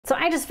So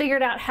I just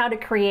figured out how to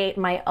create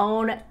my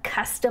own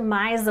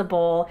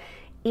customizable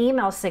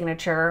email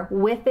signature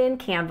within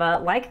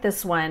Canva, like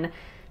this one,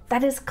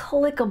 that is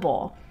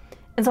clickable.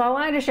 And so I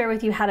wanted to share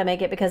with you how to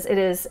make it because it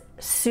is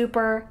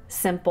super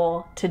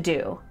simple to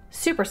do.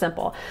 Super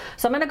simple.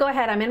 So I'm gonna go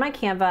ahead, I'm in my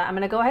Canva, I'm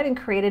gonna go ahead and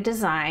create a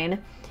design,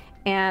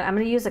 and I'm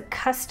gonna use a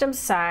custom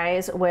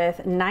size with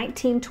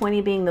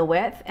 1920 being the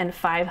width and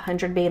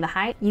 500 being the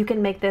height. You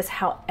can make this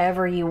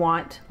however you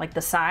want, like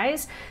the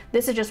size.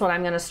 This is just what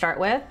I'm gonna start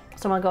with.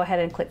 So I'm gonna go ahead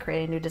and click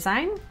create a new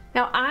design.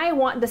 Now I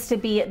want this to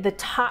be the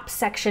top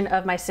section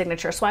of my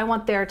signature. So I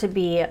want there to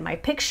be my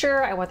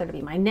picture, I want there to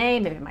be my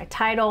name, maybe my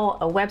title,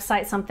 a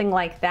website, something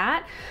like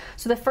that.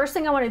 So the first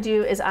thing I wanna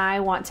do is I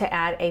want to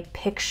add a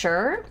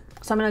picture.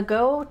 So I'm gonna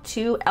go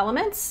to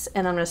elements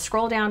and I'm gonna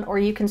scroll down, or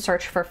you can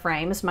search for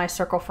frames. My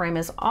circle frame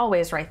is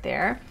always right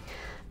there.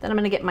 Then I'm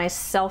gonna get my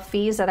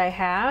selfies that I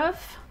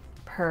have.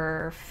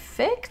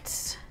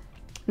 Perfect.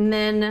 And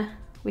then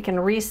we can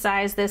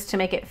resize this to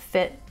make it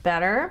fit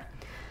better.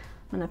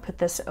 I'm gonna put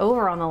this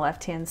over on the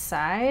left-hand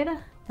side.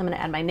 I'm gonna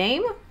add my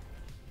name.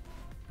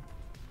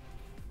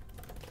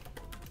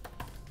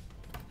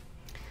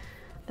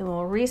 Then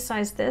we'll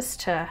resize this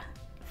to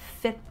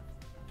fit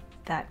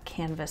that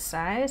canvas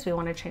size. We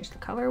want to change the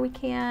color, we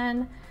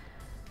can.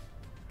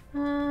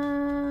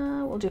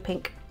 We'll do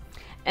pink.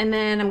 And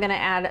then I'm going to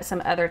add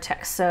some other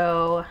text.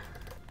 So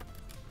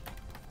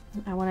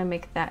I want to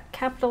make that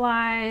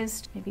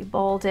capitalized, maybe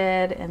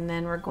bolded, and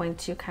then we're going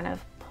to kind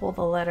of pull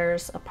the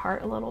letters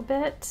apart a little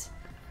bit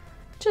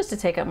just to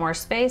take up more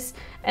space.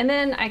 And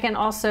then I can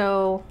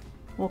also,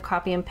 we'll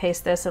copy and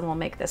paste this and we'll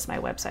make this my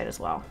website as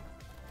well.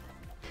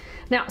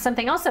 Now,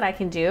 something else that I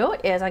can do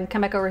is I can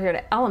come back over here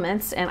to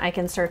elements and I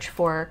can search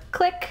for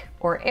click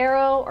or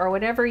arrow or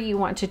whatever you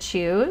want to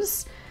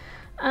choose.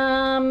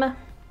 I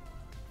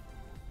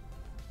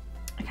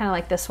kind of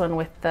like this one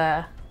with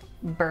the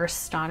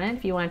burst on it.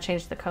 If you want to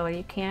change the color,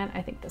 you can.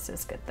 I think this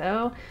is good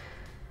though.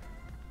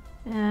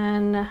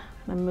 And I'm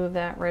gonna move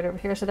that right over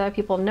here so that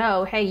people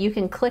know, hey, you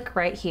can click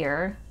right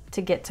here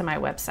to get to my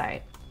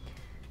website.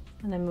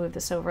 I'm gonna move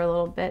this over a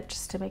little bit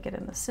just to make it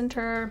in the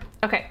center.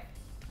 Okay.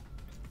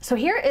 So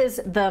here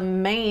is the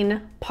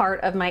main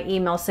part of my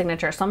email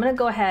signature. So I'm gonna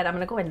go ahead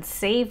and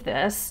save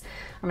this.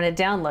 I'm gonna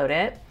download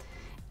it.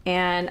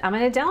 And I'm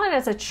gonna download it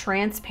as a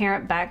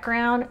transparent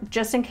background,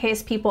 just in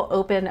case people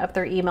open up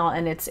their email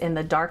and it's in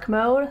the dark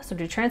mode. So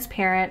do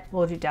transparent,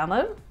 we'll do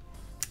download.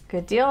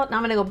 Good deal. Now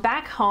I'm gonna go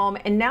back home,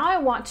 and now I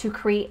want to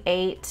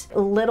create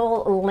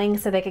little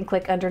links that they can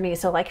click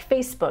underneath. So like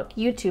Facebook,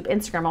 YouTube,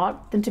 Instagram, I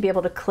want them to be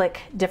able to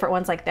click different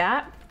ones like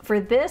that. For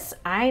this,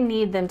 I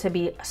need them to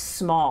be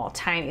small,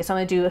 tiny. So I'm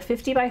gonna do a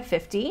 50 by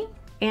 50.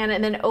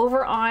 And then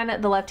over on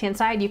the left-hand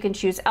side, you can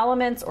choose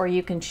elements or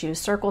you can choose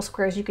circle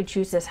squares. You can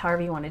choose this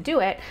however you wanna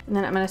do it. And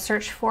then I'm gonna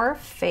search for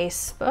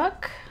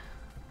Facebook.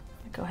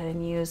 Go ahead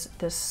and use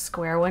this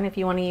square one. If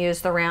you wanna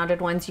use the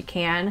rounded ones, you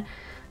can.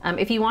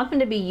 If you want them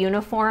to be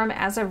uniform,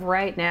 as of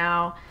right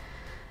now,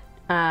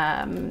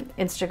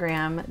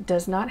 Instagram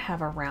does not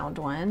have a round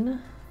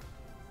one.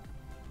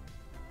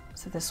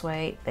 So this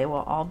way they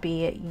will all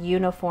be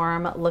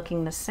uniform,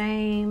 looking the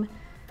same.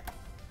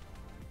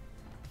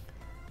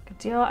 Good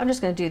deal. I'm just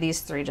gonna do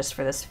these three just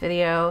for this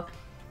video.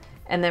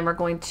 And then we're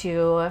going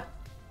to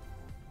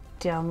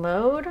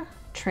download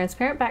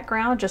transparent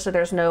background just so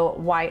there's no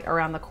white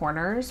around the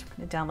corners.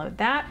 We're gonna download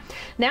that.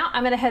 Now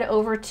I'm gonna head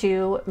over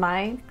to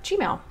my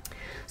Gmail.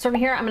 So from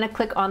here, I'm gonna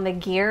click on the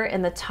gear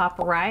in the top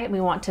right.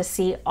 We want to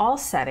see all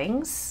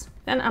settings.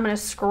 Then I'm gonna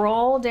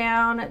scroll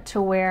down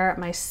to where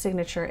my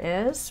signature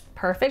is.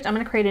 Perfect. I'm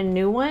gonna create a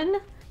new one.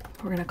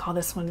 We're gonna call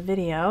this one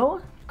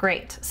video.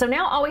 Great. So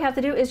now all we have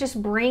to do is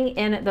just bring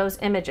in those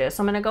images.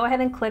 So I'm gonna go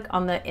ahead and click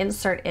on the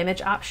insert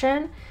image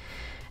option,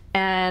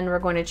 and we're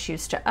going to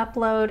choose to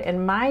upload.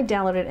 And my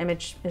downloaded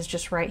image is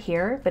just right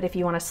here. But if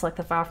you wanna select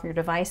the file from your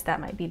device, that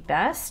might be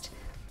best.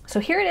 So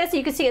here it is.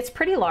 You can see it's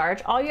pretty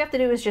large. All you have to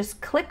do is just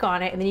click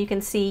on it, and then you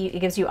can see it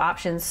gives you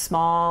options: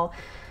 small.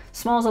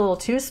 Small is a little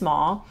too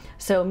small.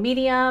 So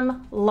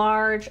medium,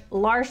 large.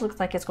 Large looks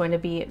like it's going to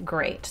be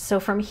great. So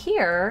from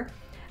here,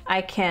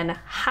 I can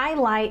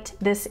highlight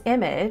this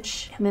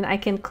image, and then I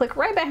can click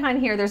right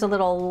behind here. There's a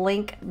little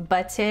link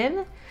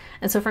button.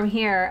 And so from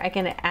here, I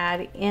can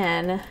add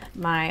in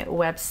my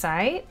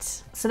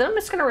website. So then I'm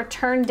just gonna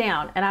return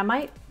down, and I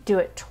might do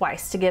it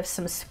twice to give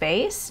some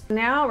space.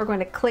 Now we're going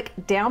to click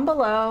down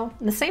below.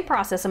 In the same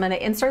process, I'm gonna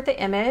insert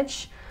the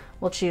image.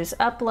 We'll choose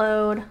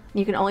upload.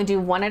 You can only do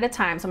one at a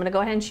time. So I'm gonna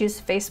go ahead and choose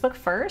Facebook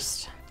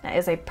first. That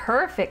is a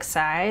perfect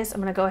size. I'm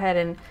gonna go ahead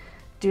and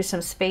do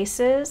some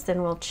spaces.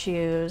 Then we'll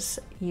choose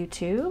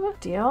YouTube,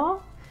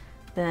 deal.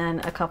 Then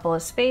a couple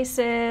of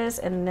spaces,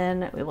 and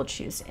then we will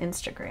choose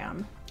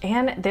Instagram.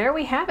 And there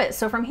we have it.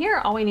 So from here,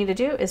 all we need to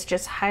do is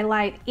just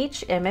highlight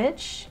each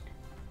image,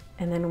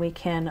 and then we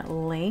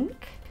can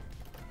link.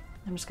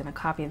 I'm just gonna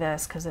copy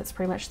this because it's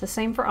pretty much the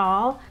same for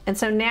all. And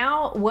so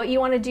now what you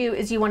wanna do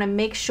is you wanna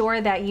make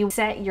sure that you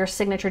set your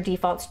signature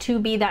defaults to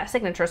be that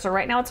signature. So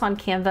right now it's on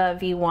Canva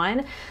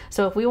V1.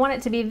 So if we want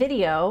it to be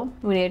video,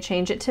 we need to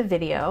change it to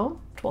video.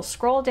 We'll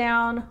scroll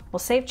down, we'll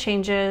save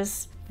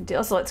changes.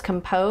 So let's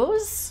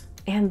compose.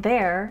 And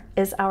there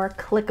is our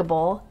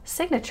clickable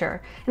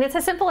signature. And it's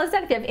as simple as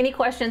that. If you have any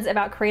questions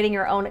about creating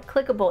your own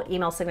clickable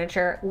email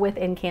signature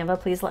within Canva,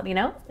 please let me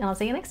know, and I'll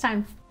see you next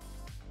time.